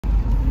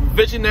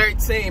Visionary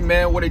team,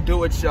 man, what it do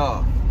with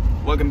y'all?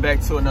 Welcome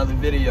back to another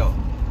video.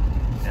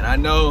 And I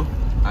know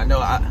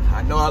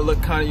I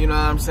look kind of, you know what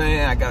I'm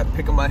saying, I got a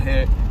pick in my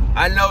head.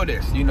 I know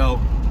this, you know,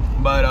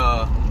 but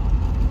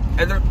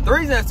and the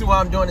reason as to why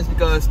I'm doing this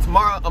because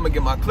tomorrow I'm gonna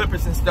get my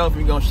clippers and stuff.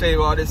 We're gonna shave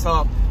all this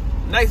off.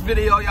 Next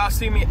video y'all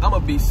see me, I'm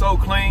gonna be so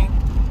clean.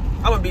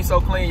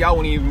 Y'all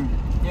won't even,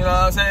 you know what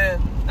I'm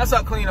saying? That's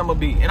how clean I'm gonna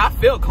be. And I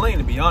feel clean,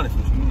 to be honest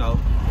with you, you know.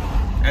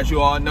 As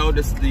you all know,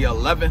 this is the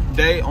 11th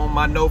day on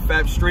my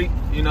Nofap streak,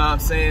 you know what I'm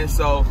saying?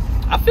 So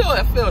I feel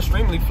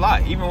extremely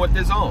fly, even with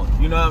this on,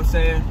 you know what I'm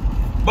saying?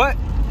 But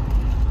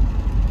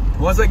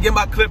once I get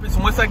my clippers,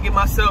 once I get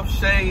myself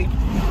shaved,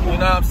 you know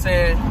what I'm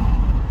saying?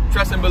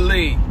 Trust and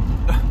believe.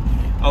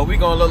 Oh, we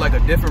gonna look like a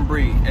different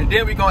breed. And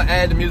then we gonna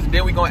add the music,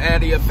 then we gonna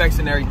add the effects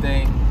and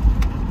everything.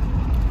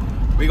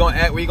 We gonna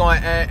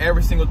add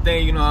every single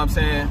thing, you know what I'm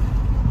saying?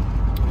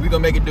 We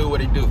gonna make it do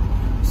what it do.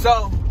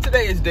 So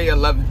today is day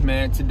 11,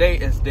 man. Today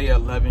is day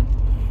 11,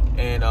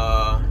 and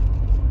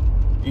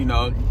you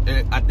know,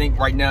 I think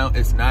right now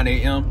it's 9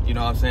 a.m. You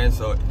know what I'm saying?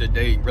 So the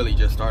day really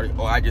just started,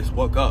 or I just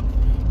woke up.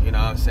 You know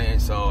what I'm saying?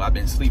 So I've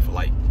been asleep for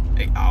like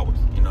 8 hours.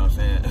 You know what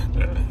I'm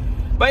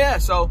saying? But yeah,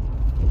 so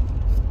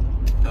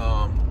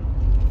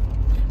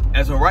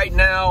as of right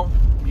now,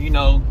 you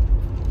know,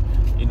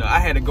 I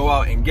had to go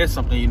out and get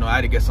something. You know, I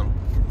had to get some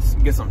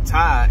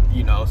Tide.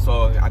 You know,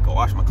 so I could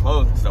wash my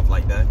clothes and stuff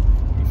like that.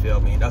 You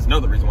feel me? That's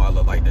another reason why I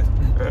look like this.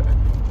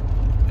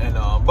 And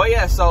but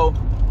yeah, so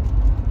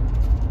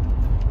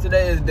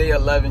today is day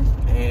 11,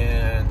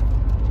 and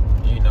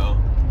you know,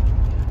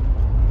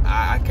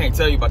 I can't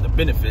tell you about the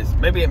benefits.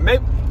 Maybe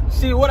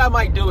see what I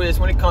might do is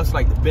when it comes to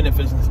like the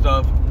benefits and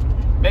stuff,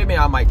 maybe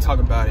I might talk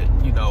about it,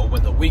 you know,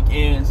 when the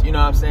weekends, you know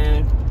what I'm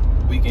saying?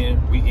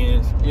 Weekends,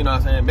 you know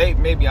what I'm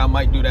saying? Maybe I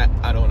might do that.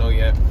 I don't know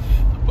yet.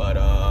 But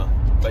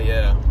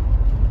yeah.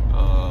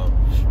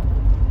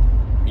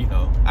 You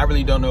know, I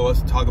really don't know what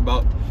to talk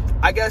about.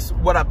 I guess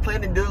what I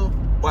plan to do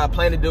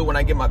when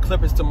I get my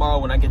clippers tomorrow,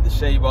 when I get to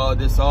shave all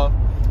this off,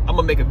 I'm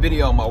gonna make a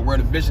video on my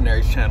World of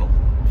Visionaries channel.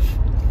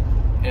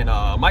 And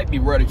might be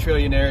World of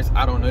Trillionaires.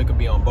 I don't know, it could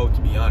be on both,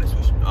 to be honest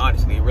with you.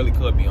 Honestly, it really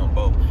could be on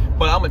both.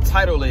 But I'm gonna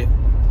title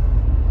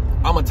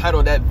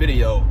that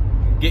video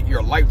Get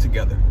Your Life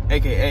Together,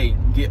 aka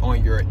Get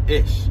On Your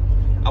Ish.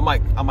 I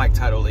might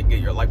title it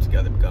Get Your Life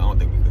Together because I don't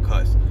think we could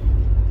cuss.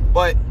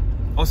 But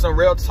on some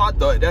real talk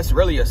though, that's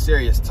really a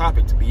serious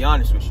topic, to be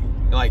honest with you.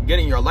 Like,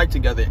 getting your life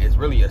together is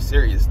really a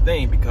serious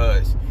thing,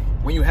 because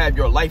when you have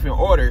your life in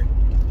order,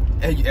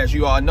 as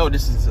you all know,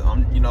 this is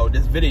you know,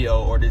 this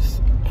video or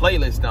this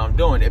playlist that I'm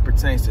doing, it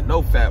pertains to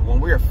Nofap. When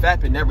we're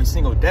fapping every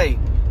single day,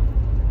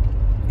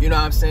 you know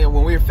what I'm saying?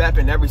 When we're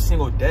fapping every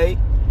single day,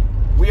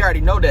 we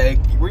already know that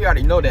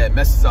it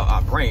messes up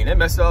our brain. Can't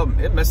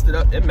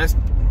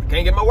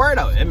get my word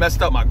out. It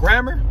messed up my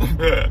grammar.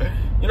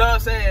 You know what I'm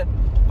saying?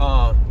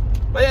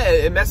 But yeah,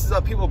 it messes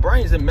up people's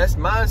brains. It messed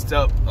mine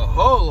up a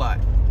whole lot.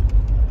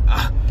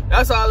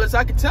 That's all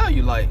I can tell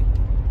you. Like,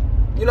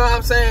 you know what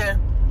I'm saying?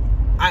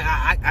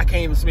 I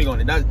can't even speak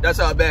on it. That's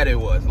how bad it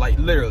was. Like,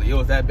 literally, it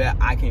was that bad.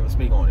 I can't even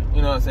speak on it.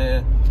 You know what I'm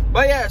saying?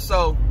 But yeah,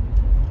 so,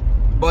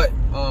 but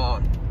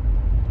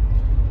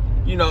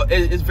you know,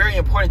 it's very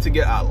important to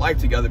get our life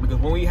together, because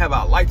when we have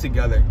our life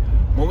together,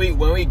 when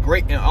we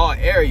great in all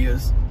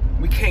areas,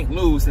 we can't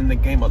lose in the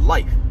game of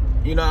life.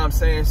 You know what I'm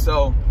saying?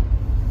 So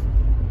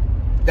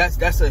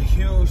that's a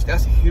huge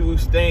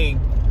thing.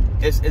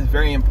 It's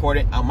very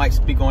important. I might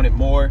speak on it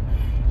more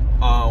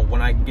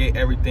when I get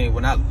everything.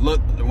 When I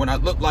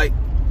look like,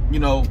 you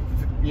know,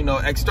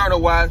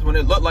 external wise, when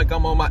it look like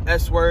I'm on my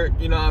S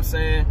word, you know what I'm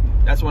saying?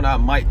 That's when I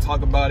might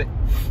talk about it,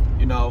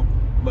 you know.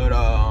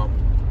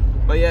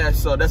 But yeah,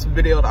 so that's a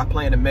video that I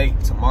plan to make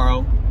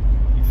tomorrow.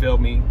 You feel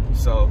me?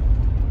 So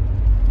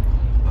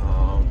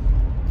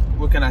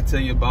what can I tell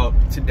you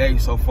about today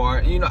so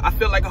far? You know, I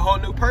feel like a whole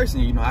new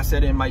person. You know, I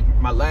said in my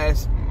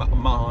last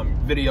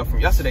video from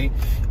yesterday,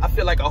 I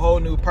feel like a whole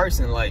new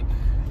person. Like,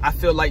 I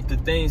feel like the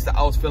things that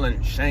I was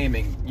feeling shame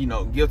and, you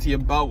know, guilty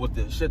about with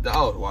the shit that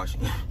I was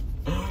watching.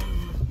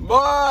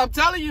 Boy, I'm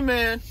telling you,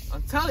 man.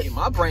 I'm telling you,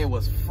 my brain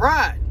was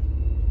fried.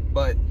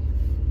 But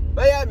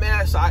yeah,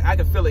 man, so I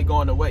can feel it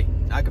going away.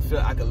 I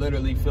can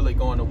literally feel it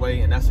going away,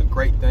 and that's a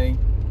great thing.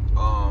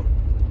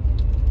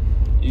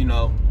 You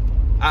know,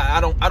 I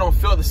don't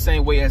feel the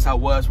same way as I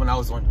was when I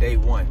was on day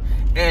one.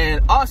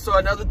 And also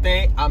another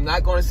thing, I'm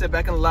not going to sit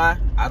back and lie.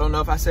 I don't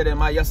know if I said it in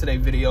my yesterday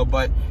video,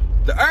 but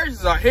the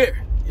urges are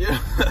here. Yeah.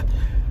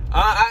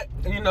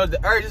 You know,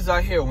 the urges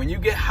are here. When you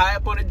get high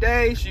up on the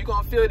days, you're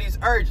gonna feel these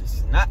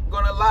urges. Not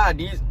gonna lie,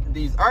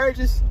 these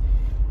urges,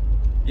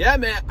 yeah,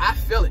 man, I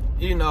feel it.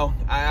 You know,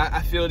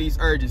 I feel these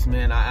urges,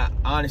 man.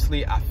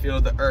 Honestly, I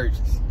feel the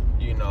urges,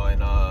 you know.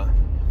 And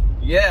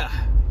yeah,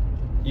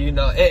 you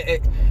know,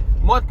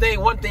 one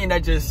thing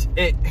that just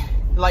it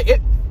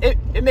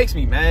makes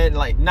me mad.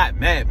 Like, not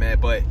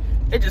mad, but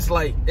it's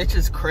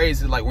just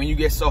crazy. Like, when you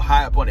get so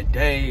high up on the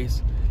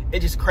days,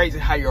 it's just crazy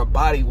how your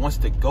body wants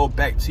to go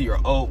back to your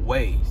old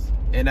ways.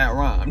 And that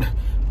rhymed.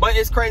 But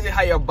it's crazy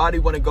how your body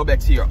want to go back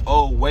to your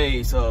old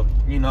ways of,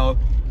 you know,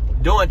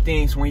 doing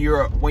things when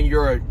you're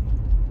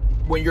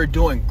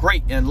doing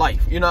great in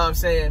life. You know what I'm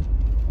saying?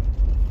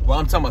 Well,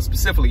 I'm talking about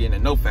specifically in the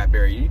Nofap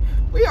area.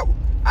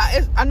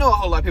 I know a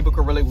whole lot of people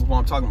can relate with what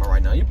I'm talking about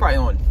right now. You probably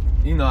on,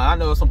 you know, I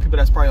know some people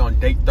that's probably on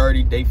day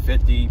 30, day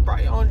 50,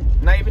 probably on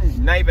not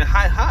even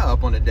high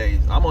up on the days.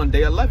 I'm on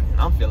day 11.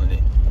 I'm feeling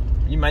it.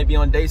 You might be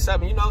on day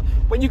 7. You know,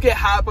 when you get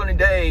high up on the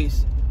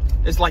days,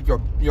 it's like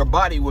your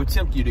body will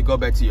tempt you to go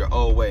back to your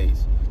old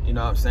ways. You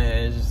know what I'm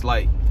saying? It's just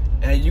like,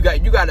 and you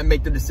got to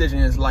make the decision.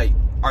 It's like,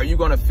 are you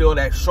gonna feel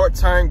that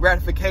short-term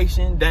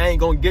gratification that ain't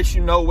gonna get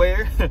you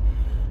nowhere?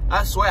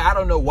 I swear, I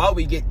don't know why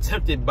we get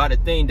tempted by the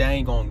thing that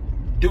ain't gonna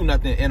do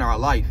nothing in our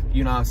life.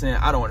 You know what I'm saying?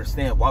 I don't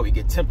understand why we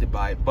get tempted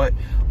by it. But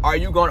are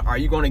you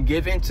gonna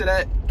give into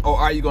that, or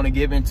are you gonna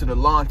give into the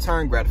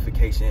long-term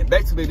gratification? And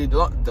basically,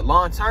 the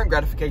long-term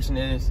gratification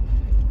is,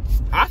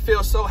 I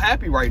feel so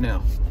happy right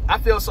now. I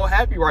feel so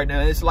happy right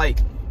now. It's like,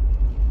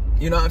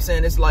 you know what I'm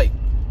saying? It's like,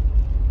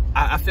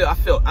 I feel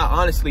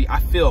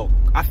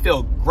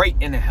great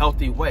in a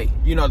healthy way.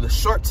 You know, the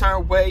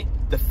short-term way,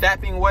 the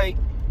fapping way,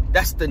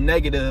 that's the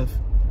negative,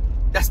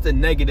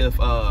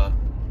 how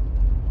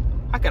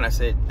can I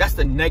say it? That's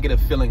the negative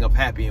feeling of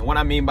happy. And what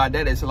I mean by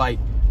that is like,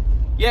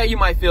 yeah, you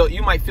might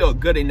feel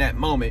good in that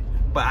moment,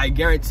 but I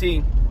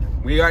guarantee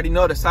we already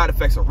know the side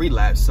effects of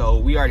relapse. So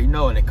we already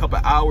know in a couple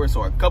hours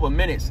or a couple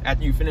minutes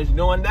after you finish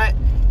doing that,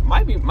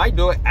 might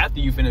do it after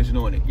you finish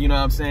doing it. You know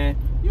what I'm saying?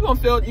 You're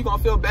gonna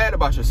feel bad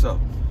about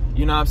yourself.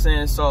 You know what I'm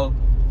saying? So,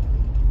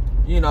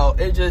 you know,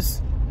 it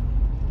just,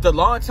 the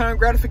long-term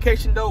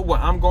gratification though, what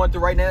I'm going through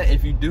right now,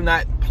 if you do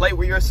not play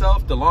with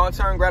yourself, the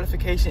long-term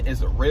gratification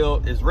is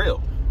real.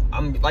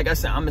 Like I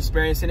said, I'm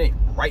experiencing it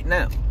right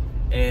now.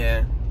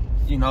 And,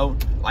 you know,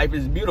 life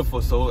is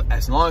beautiful. So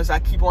as long as I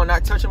keep on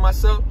not touching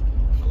myself,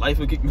 life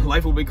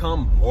will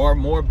become more and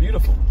more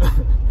beautiful.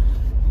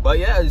 But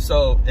yeah,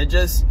 so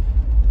it's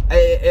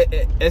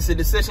a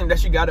decision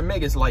that you got to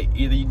make. It's like,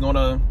 either you're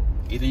gonna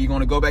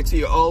go back to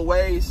your old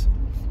ways,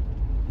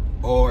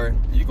 or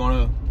you're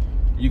gonna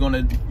do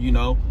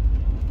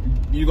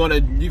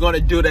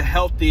the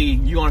healthy,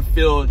 you're gonna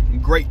feel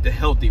great the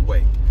healthy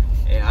way.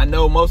 And I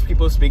know most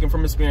people, speaking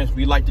from experience,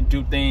 we like to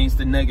do things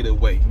the negative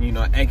way, you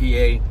know,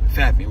 aka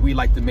fapping. We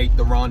like to make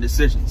the wrong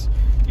decisions.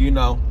 You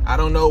know, I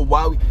don't know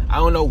why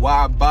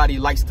our body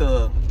likes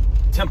to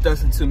tempt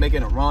us into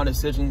making the wrong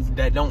decisions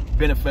that don't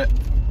benefit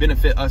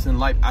us in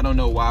life. I don't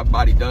know why our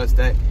body does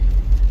that.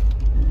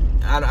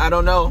 I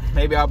don't know.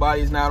 Maybe our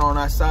body's not on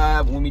our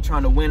side when we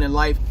trying to win in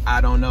life.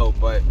 I don't know.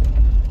 But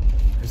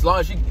as long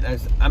as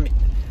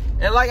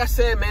and like I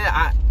said,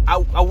 man,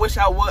 I wish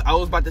I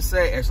was about to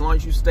say, as long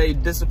as you stay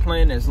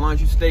disciplined, as long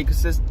as you stay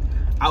consistent.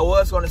 I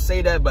was going to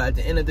say that, but at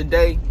the end of the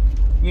day,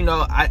 you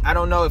know, I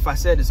don't know if I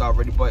said this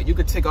already, but you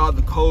could take all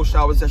the cold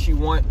showers that you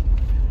want.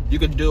 You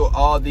could do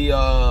all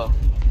the,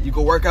 you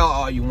could work out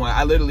all you want.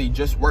 I literally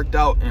just worked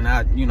out,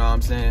 and you know what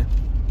I'm saying?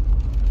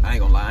 I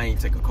ain't gonna lie, I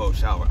ain't take a cold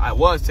shower. I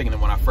was taking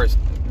them when I first,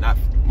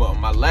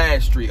 my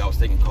last streak, I was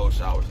taking cold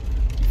showers.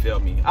 You feel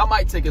me? I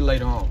might take it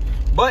later on.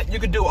 But you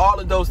could do all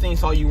of those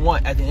things all you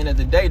want. At the end of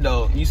the day,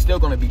 though, you're still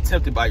gonna be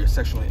tempted by your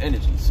sexual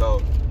energy.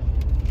 So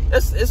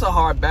it's a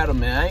hard battle,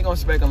 man. I ain't gonna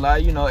spec and lie.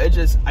 You know, it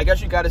just, I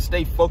guess you gotta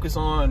stay focused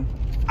on,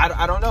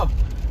 I don't know.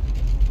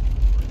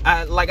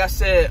 Like I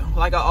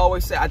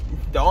always say,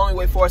 the only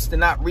way for us to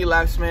not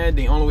relapse, man,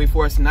 the only way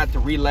for us not to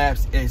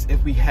relapse is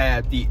if we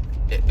have the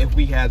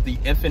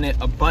infinite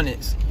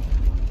abundance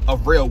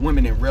of real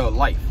women in real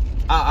life.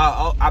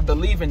 I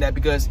believe in that,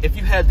 because if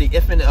you have the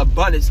infinite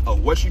abundance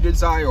of what you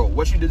desire or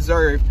what you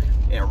deserve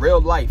in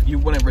real life, you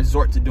wouldn't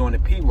resort to doing the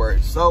P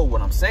word. So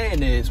what I'm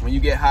saying is, when you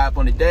get high up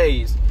on the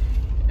days,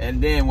 and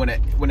then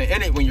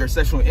when your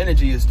sexual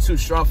energy is too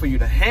strong for you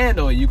to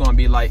handle, you're gonna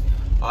be like,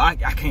 oh, I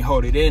can't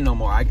hold it in no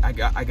more. I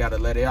gotta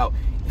let it out.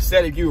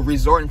 Instead of you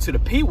resorting to the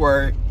P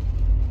word,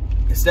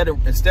 instead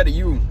of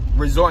you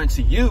resorting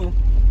to you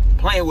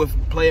playing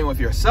with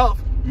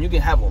yourself, you can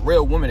have a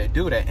real woman to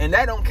do that, and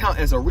that don't count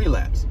as a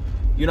relapse.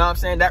 You know what I'm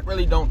saying? That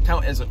really don't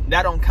count as a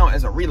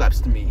relapse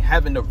to me.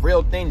 Having the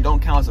real thing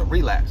don't count as a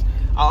relapse.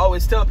 I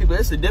always tell people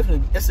it's a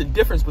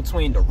difference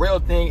between the real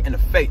thing and the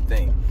fake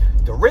thing.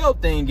 The real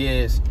thing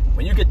is,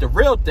 when you get the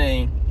real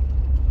thing,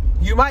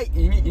 you know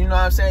what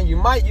I'm saying, you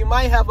might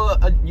have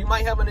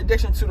an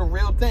addiction to the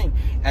real thing.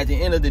 At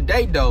the end of the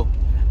day, though,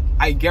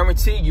 I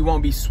guarantee you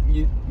won't be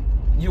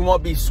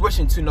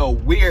switching to no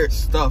weird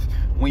stuff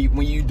when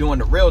you doing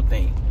the real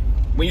thing.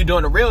 When you're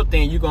doing the real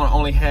thing, you're gonna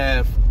only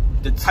have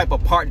the type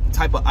of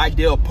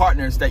ideal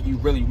partners that you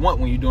really want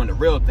when you're doing the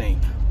real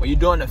thing. When you're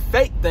doing the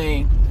fake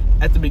thing,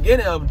 at the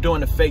beginning of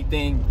doing the fake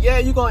thing, yeah,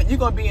 you're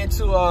gonna be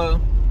into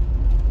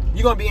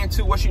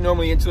what you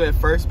normally into at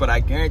first, but I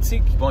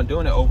guarantee, keep on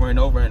doing it over and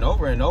over and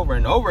over and over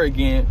and over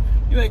again,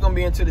 you ain't gonna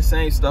be into the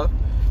same stuff.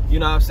 You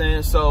know what I'm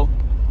saying? So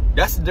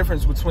that's the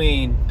difference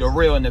between the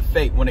real and the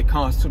fake when it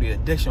comes to the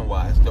addiction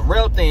wise. The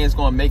real thing is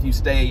gonna make you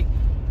stay,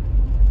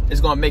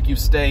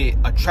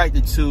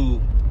 attracted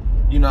to,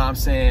 you know what I'm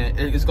saying,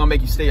 it's gonna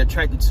make you stay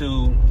attracted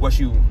to what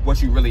you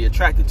really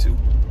attracted to.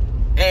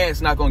 And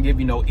it's not gonna give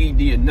you no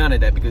ED or none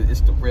of that, because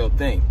it's the real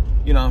thing.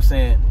 you know what I'm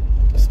saying,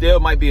 still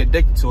might be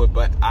addicted to it,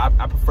 but I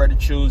prefer to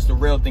choose the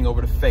real thing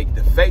over the fake.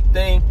 The fake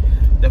thing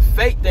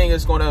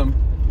is gonna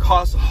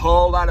cause a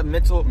whole lot of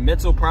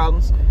mental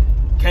problems.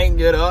 Can't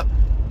get up.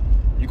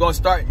 Your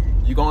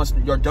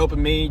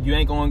dopamine, you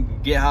ain't gonna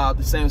get out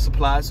the same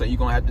supply, so you're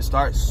gonna have to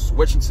start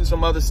switching to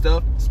some other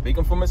stuff,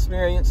 speaking from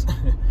experience.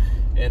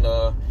 And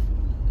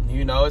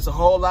you know, it's a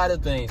whole lot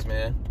of things,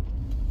 man.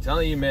 I'm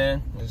telling you,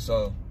 man.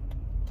 So,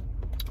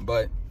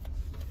 but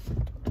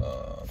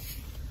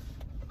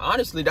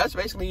honestly, that's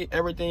basically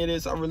everything it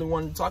is I really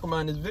wanted to talk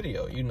about in this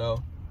video. You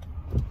know,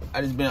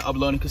 I just been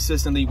uploading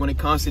consistently when it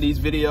comes to these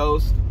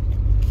videos.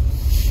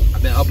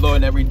 I've been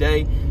uploading every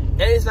day,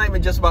 and it's not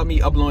even just about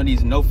me uploading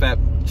these Nofap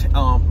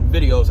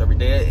videos every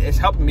day. It's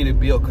helping me to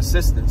build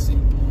consistency. You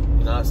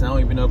know what I'm saying? I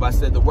don't even know if I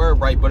said the word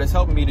right, but it's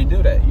helping me to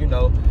do that. You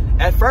know,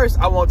 at first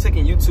I wasn't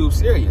taking YouTube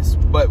serious,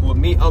 but with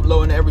me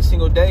uploading every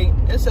single day,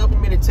 it's helping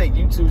me to take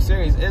YouTube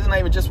serious. It's not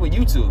even just with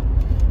YouTube.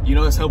 You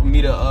know, it's helping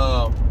me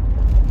to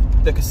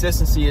the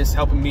consistency is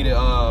helping me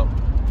to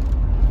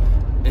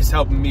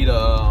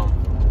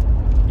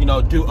you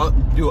know,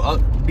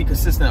 be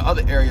consistent in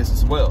other areas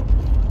as well.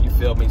 You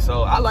feel me?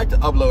 So I like to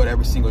upload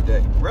every single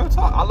day. Real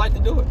talk, I like to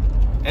do it.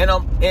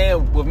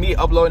 And with me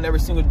uploading every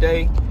single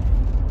day,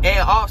 and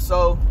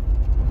also,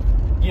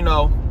 you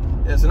know,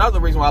 there's another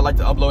reason why I like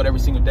to upload every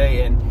single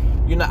day. And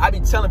you know, I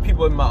be telling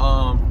people in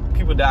my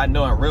people that I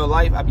know in real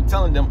life, I be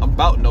telling them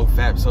about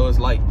Nofap. So it's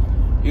like,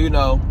 you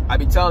know, I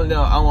be telling them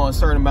I'm on a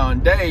certain amount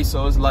of days.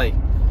 So it's like,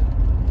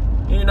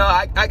 you know,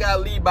 I gotta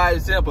lead by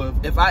example.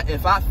 If I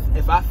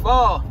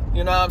fall,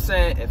 you know what I'm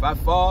saying? If I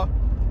fall,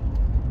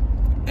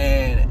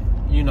 and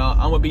you know,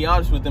 I'm gonna be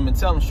honest with them and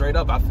tell them straight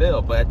up I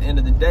failed. But at the end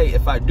of the day,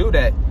 if I do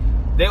that,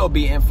 they will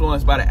be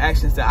influenced by the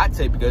actions that I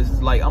take, because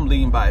it's like I'm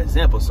leading by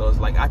example. So it's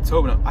like I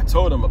told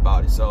them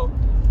about it. So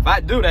if I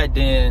do that,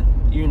 then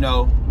you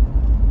know,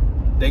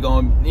 they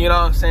gonna, you know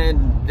what I'm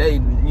saying, they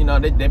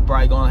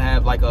probably gonna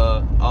have like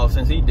a, oh,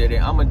 since he did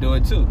it, I'm gonna do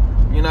it too.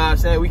 You know what I'm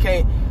saying? We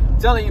can't, I'm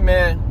telling you,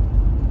 man,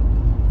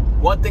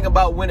 one thing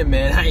about winning,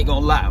 man, I ain't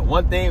gonna lie.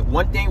 One thing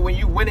when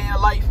you winning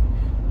in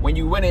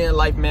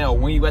life, man, or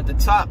when you at the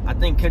top, I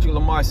think Kendrick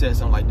Lamar said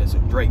something like this, or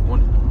Drake,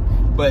 one of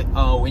them. But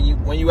when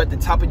you at the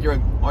top of your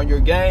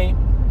game,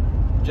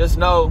 just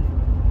know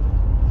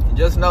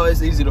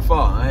it's easy to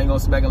fall. I ain't gonna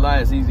smack a lie,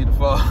 it's easy to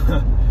fall.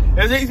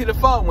 It's easy to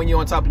fall when you're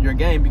on top of your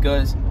game,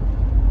 because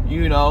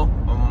you know,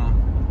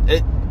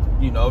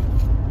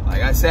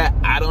 like I said,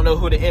 I don't know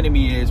who the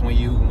enemy is when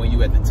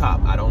you at the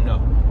top. I don't know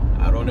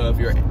if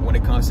you're, when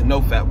it comes to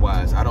Nofap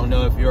wise. I don't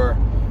know if you're,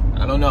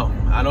 I don't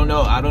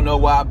know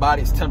why our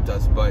bodies tempt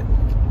us, but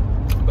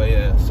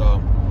yeah.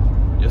 So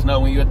just know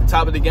when you're at the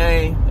top of the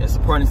game, it's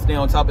important to stay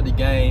on top of the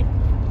game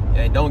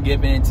and don't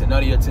give in to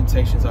none of your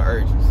temptations or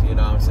urges. You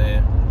know what I'm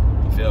saying?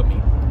 You feel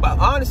me? But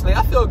honestly,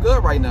 I feel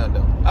good right now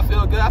though. I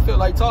feel good. I feel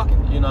like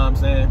talking. You know what I'm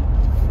saying?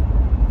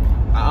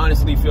 I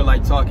honestly feel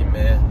like talking,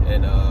 man.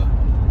 And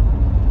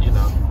you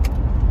know,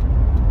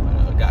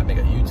 gotta make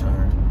a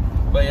U-turn.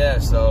 But yeah,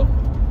 so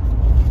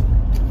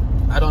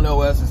I don't know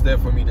what else is there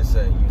for me to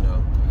say. You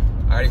know,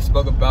 I already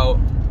spoke about.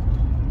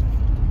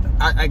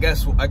 I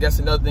guess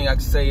another thing I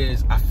could say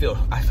is I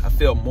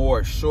feel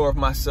more sure of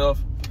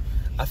myself.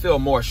 I feel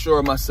more sure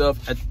of myself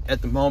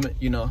at the moment.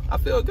 You know, I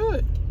feel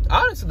good.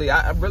 Honestly,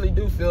 I really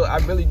do feel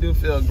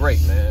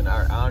great, man.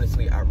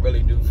 I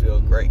really do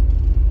feel great.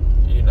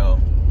 You know,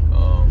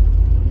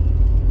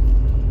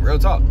 real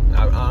talk.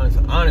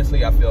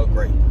 Honestly, I feel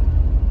great.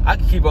 I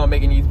can keep on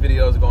making these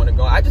videos going and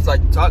going. I just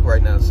like to talk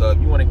right now. So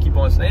if you want to keep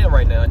on staying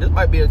right now, this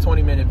might be a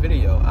 20-minute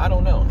video. I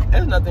don't know.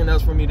 There's nothing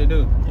else for me to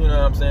do. You know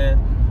what I'm saying?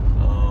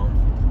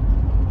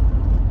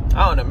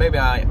 I don't know. Maybe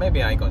I ain't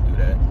gonna do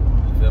that.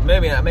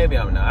 Maybe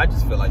I'm not. I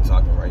just feel like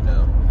talking right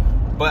now.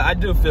 But I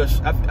do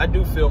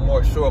feel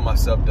more sure of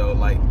myself though.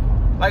 Like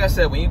I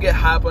said, when you get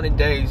high up on the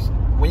days,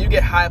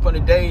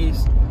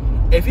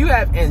 if you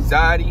have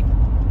anxiety,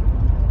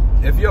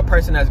 if you're a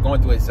person that's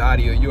going through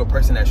anxiety, or you're a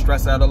person that's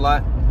stressed out a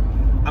lot,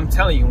 I'm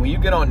telling you, when you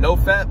get on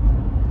Nofap,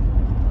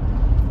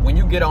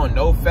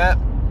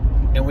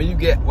 and when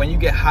you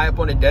get high up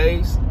on the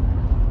days,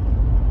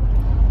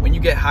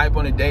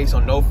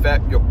 on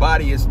Nofap, your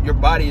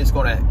body is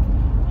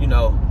gonna, you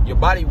know, your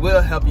body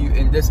will help you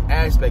in this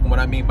aspect. And what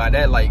I mean by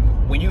that, like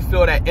when you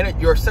feel that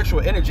your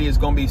sexual energy is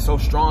gonna be so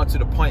strong to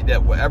the point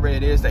that whatever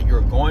it is that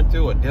you're going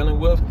through or dealing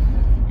with,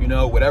 you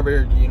know,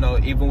 whatever, you know,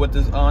 even with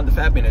this the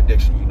fapping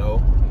addiction, you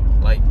know,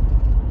 like,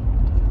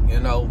 you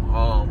know,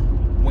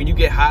 when you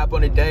get high up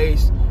on the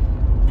days,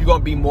 you're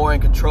gonna be more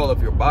in control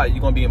of your body.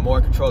 You're gonna be more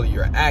in control of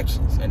your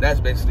actions, and that's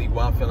basically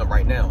what I'm feeling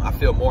right now. I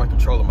feel more in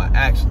control of my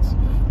actions,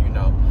 you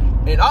know.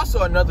 And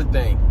also another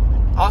thing.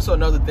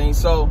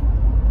 So,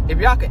 if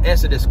y'all can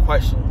answer this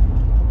question,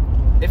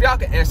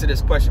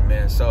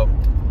 man. So,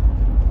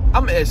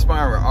 I'm an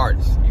aspiring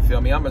artist. You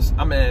feel me? I'm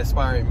an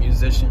aspiring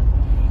musician,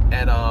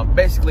 and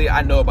basically,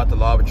 I know about the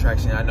law of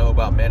attraction. I know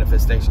about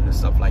manifestation and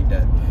stuff like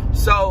that.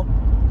 So,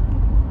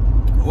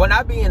 when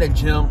I be in a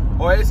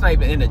gym, or it's not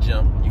even in a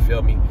gym, you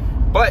feel me?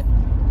 But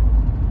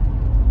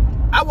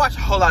I watch a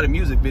whole lot of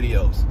music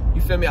videos.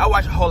 You feel me? I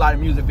watch a whole lot of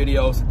music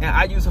videos, and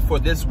I use it for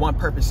this one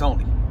purpose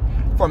only,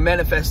 for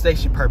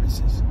manifestation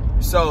purposes.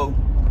 So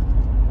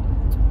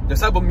the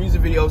type of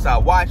music videos I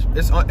watch,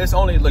 it's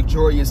only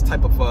luxurious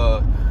type of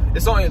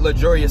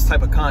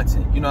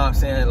content. You know what I'm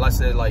saying? Let's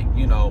say, like,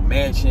 you know,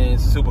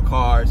 mansions,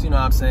 supercars. You know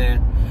what I'm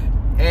saying?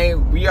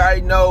 And we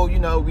already know, you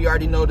know,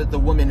 that the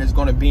woman is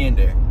going to be in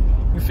there.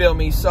 You feel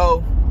me?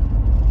 So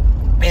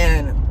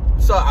the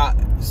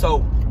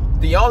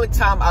only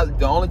time I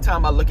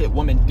look at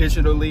women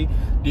digitally,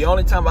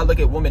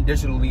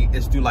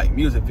 is through like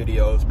music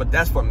videos, but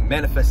that's for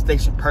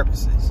manifestation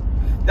purposes.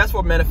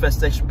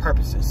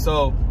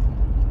 So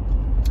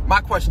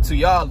my question to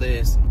y'all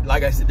is,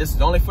 like I said, this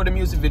is only for the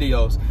music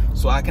videos,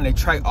 so I can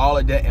attract all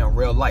of that in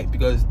real life.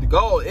 Because the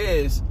goal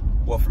is,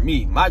 well, for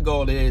me, my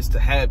goal is to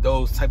have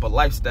those type of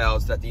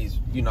lifestyles that these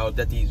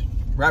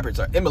rappers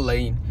are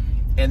emulating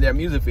in their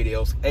music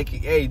videos,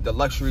 aka the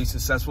luxury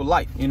successful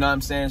life. You know what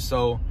I'm saying?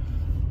 So,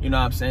 you know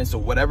what I'm saying? So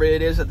whatever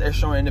it is that they're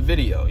showing in the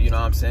video, you know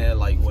what I'm saying?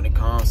 Like when it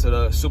comes to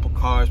the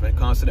supercars, when it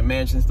comes to the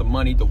mansions, the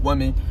money, the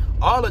women,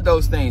 all of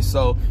those things.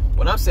 So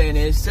what I'm saying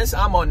is, since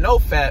I'm on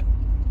Nofap,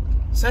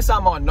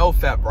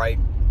 right?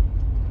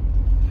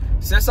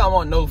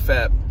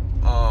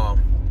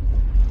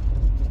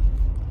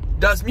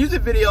 Does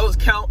music videos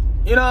count?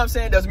 You know what I'm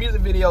saying? Does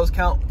music videos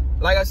count?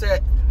 Like I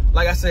said,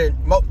 most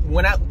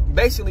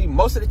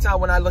of the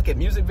time when I look at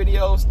music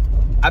videos,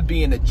 I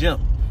be in the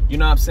gym. You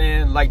know what I'm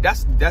saying? Like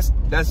that's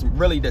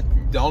really the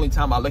only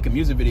time I look at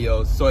music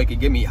videos, so it can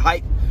get me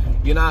hype.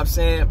 You know what I'm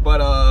saying? But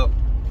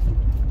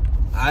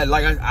I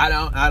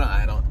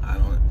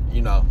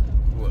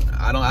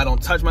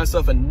don't touch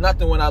myself or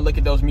nothing when I look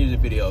at those music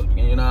videos.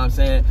 You know what I'm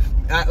saying?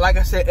 Like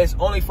I said, it's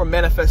only for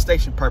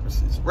manifestation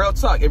purposes. Real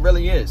talk, it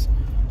really is.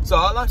 So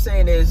all I'm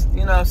saying is,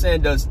 you know what I'm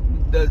saying, does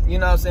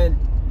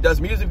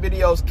music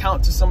videos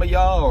count to some of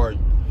y'all, or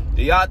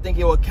do y'all think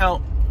it will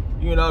count?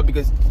 You know,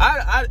 because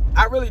I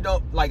really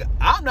don't, like,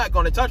 I'm not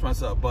going to touch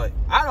myself, but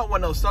I don't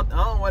want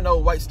no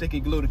white sticky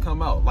glue to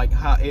come out, like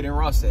how Aiden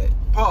Ross said.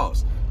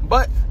 Pause.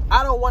 But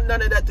I don't want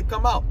none of that to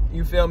come out.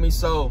 You feel me?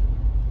 So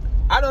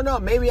I don't know.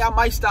 Maybe I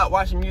might stop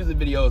watching music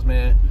videos,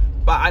 man.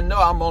 But I know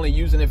I'm only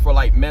using it for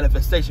like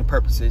manifestation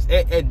purposes.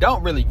 It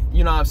don't really,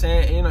 you know what I'm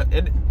saying? You know,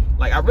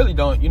 like I really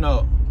don't, you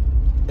know,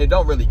 it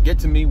don't really get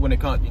to me when it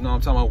comes, you know what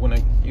I'm talking about, when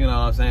it, you know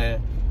what I'm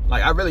saying?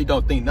 Like, I really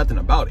don't think nothing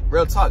about it.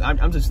 Real talk,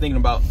 I'm just thinking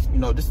about, you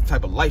know, this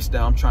type of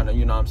lifestyle I'm trying to,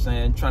 you know what I'm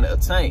saying, trying to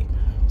attain.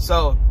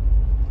 So,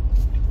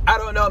 I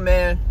don't know,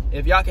 man.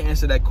 If y'all can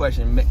answer that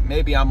question,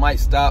 maybe I might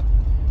stop.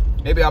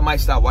 Maybe I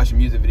might stop watching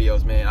music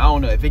videos, man. I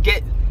don't know. If I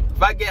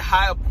get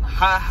high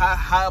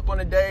up on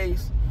the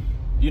days,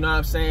 you know what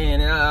I'm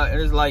saying,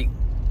 and it's like,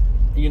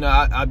 you know,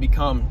 I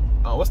become,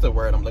 what's the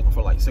word I'm looking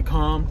for? Like,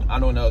 succumb? I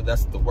don't know if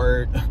that's the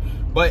word.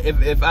 But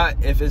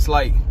if it's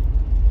like,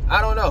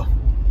 I don't know.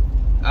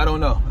 I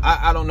don't know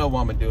what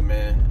I'm gonna do,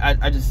 man.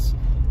 I just,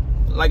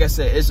 like I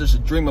said, it's just a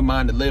dream of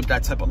mine to live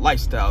that type of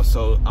lifestyle.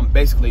 So I'm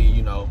basically,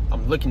 you know,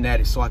 I'm looking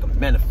at it so I can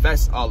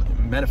manifest it.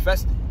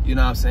 You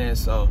know what I'm saying?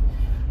 So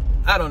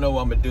I don't know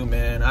what I'm gonna do,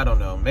 man. I don't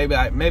know. Maybe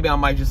I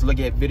might just look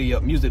at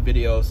music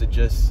videos and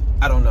just,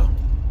 I don't know,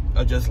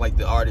 or just like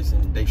the artists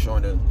and they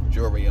showing the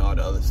jewelry and all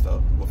the other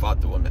stuff without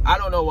the women. I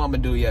don't know what I'm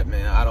gonna do yet,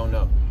 man. I don't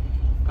know.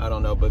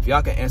 But if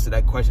y'all can answer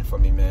that question for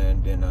me,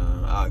 man, then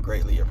I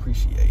greatly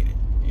appreciate it.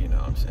 You know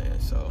what I'm saying?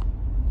 So,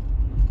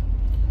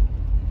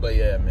 but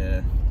yeah,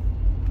 man,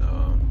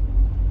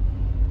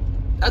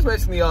 that's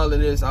basically all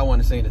it is I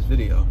want to say in this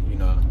video. You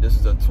know, this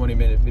is a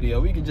 20-minute video.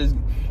 We can just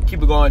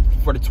keep it going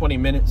for the 20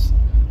 minutes,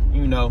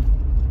 you know.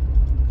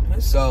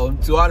 So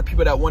to all the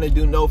people that want to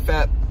do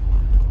Nofap,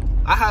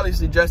 I highly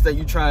suggest that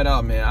you try it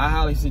out, man. I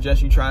highly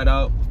suggest you try it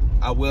out.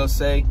 I will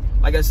say,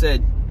 like I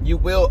said, you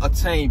will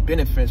attain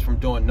benefits from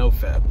doing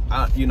Nofap.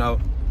 You know,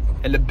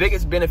 and the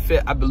biggest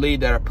benefit I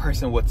believe that a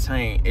person will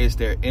attain is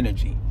their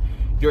energy.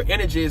 Your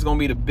energy is going to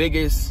be the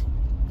biggest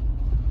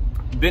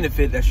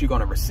benefit that you're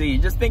going to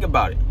receive. Just think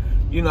about it.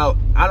 You know,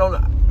 I don't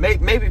know.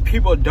 Maybe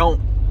people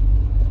don't.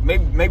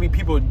 Maybe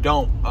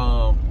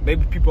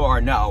people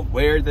are not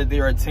aware that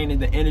they're attaining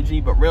the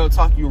energy. But real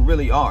talk, you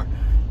really are.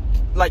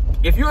 Like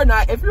if you're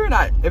not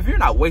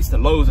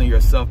wasting loads on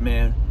yourself,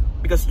 man,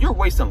 because you're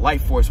wasting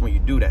life force when you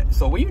do that.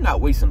 So when you're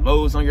not wasting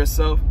loads on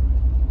yourself,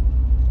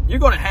 you're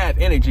going to have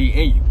energy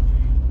in you.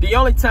 The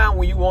only time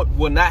when you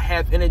will not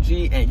have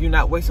energy and you're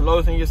not wasting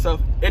loads on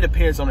yourself, it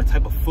depends on the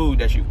type of food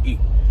that you eat.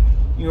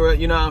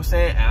 You know what I'm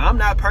saying? And I'm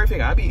not perfect.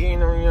 I be eating, you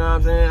know what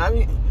I'm saying? I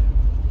mean,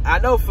 I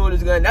know food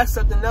is good, and that's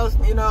something else,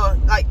 you know,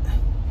 like,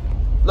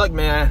 look,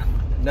 man,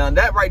 now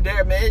that right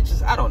there, man, it's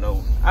just, I don't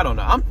know.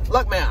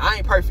 Look, man, I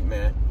ain't perfect,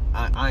 man.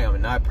 I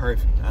am not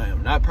perfect. I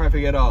am not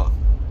perfect at all.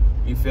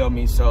 You feel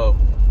me? So,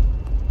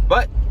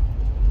 but,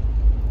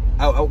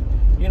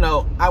 you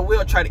know, I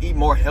will try to eat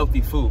more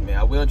healthy food, man.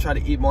 I will try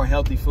to eat more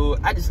healthy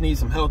food. I just need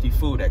some healthy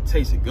food that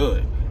tastes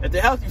good. If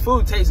the healthy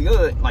food tastes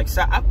good, like,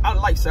 I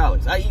like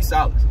salads. I eat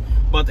salads.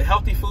 But if the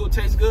healthy food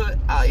tastes good,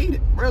 I'll eat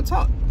it. Real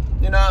talk.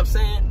 You know what I'm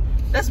saying?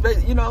 That's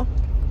basically, you know,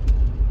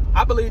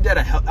 I believe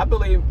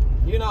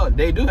you know,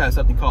 they do have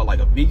something called like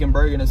a vegan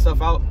burger and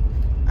stuff out.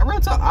 And real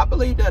talk, I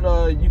believe that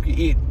you can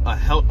eat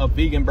a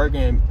vegan burger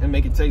and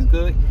make it taste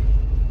good.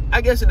 I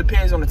guess it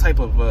depends on the type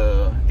of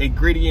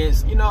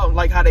ingredients, you know,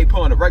 like how they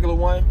put on a regular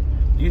one.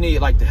 You need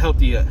like the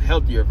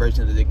healthier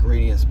version of the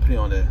ingredients, put it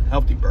on the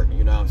healthy burger,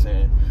 you know what I'm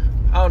saying?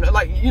 I don't know,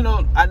 like, you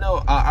know,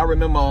 I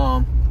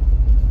remember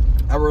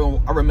I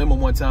remember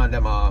one time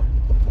that my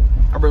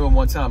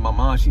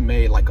mom, she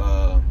made like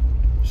what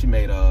she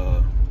made?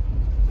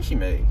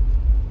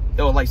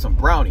 It was like some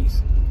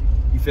brownies.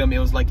 You feel me? It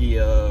was like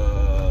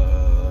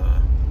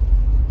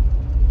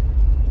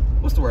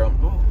what's the word?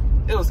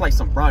 It was like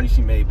some brownies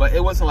she made, but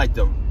it wasn't like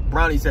the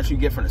brownies that you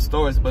get from the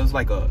stores, but it was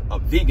like a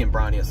vegan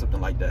brownie or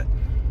something like that.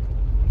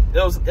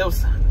 It was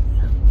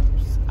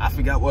I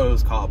forgot what it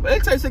was called, but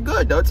it tasted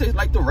good though. It tasted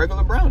like the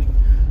regular brownie.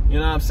 You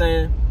know what I'm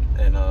saying?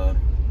 And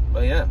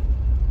but yeah,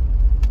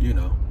 you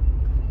know.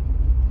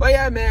 But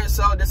yeah, man,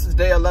 so this is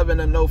day 11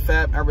 of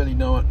Nofap. I really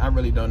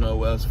don't know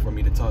what else for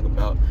me to talk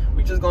about.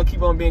 We just gonna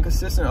keep on being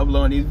consistent,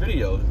 uploading these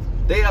videos.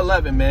 Day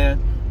 11,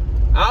 man.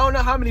 I don't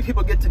know how many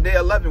people get to day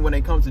 11 when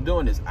it comes to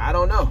doing this. I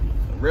don't know.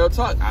 Real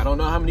talk. I don't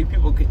know how many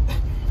people can.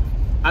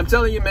 I'm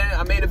telling you, man,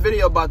 I made a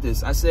video about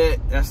this. I said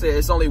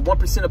it's only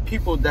 1% of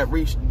people that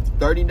reach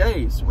 30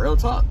 days. Real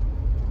talk.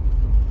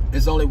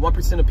 It's only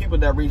 1% of people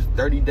that reach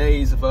 30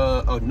 days of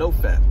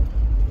Nofap.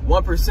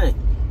 1%.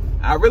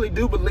 I really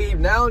do believe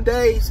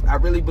nowadays, I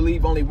really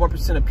believe only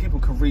 1% of people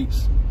can reach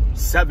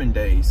 7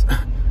 days.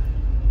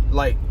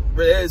 Like,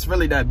 it's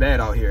really that bad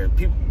out here.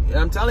 People,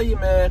 I'm telling you,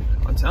 man,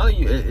 I'm telling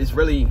you, it's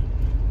really,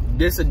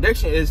 this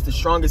addiction is the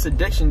strongest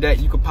addiction that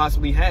you could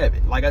possibly have.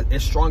 Like,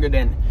 it's stronger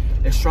than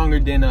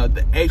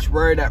the H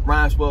word that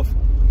rhymes with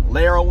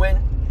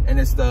heroin, and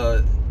it's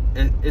the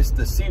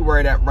C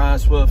word that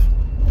rhymes with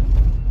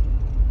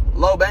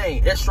low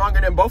bang. It's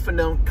stronger than both of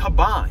them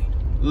combined.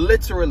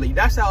 Literally,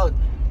 that's how.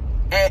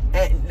 And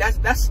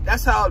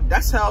that's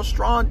how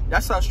strong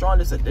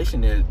this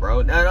addiction is, bro.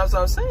 And that's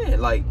what I'm saying.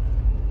 Like,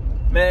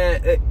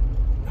 man,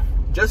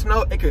 just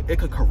know it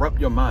could corrupt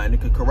your mind.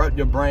 It could corrupt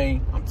your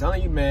brain. I'm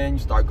telling you, man. You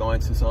start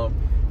going to some.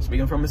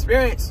 Speaking from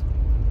experience,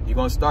 you're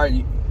gonna start.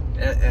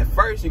 At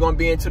first, you're gonna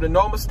be into the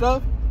normal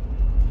stuff.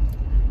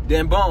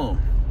 Then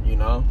boom, you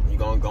know, you're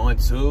gonna go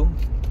into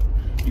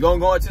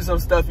some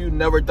stuff you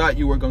never thought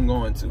you were gonna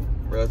go into.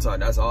 Real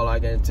talk. That's all I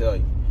can tell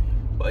you.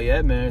 But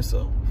yeah, man.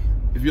 So,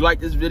 if you like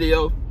this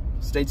video,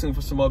 stay tuned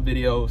for some more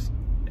videos,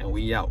 and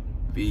we out.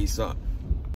 Peace up.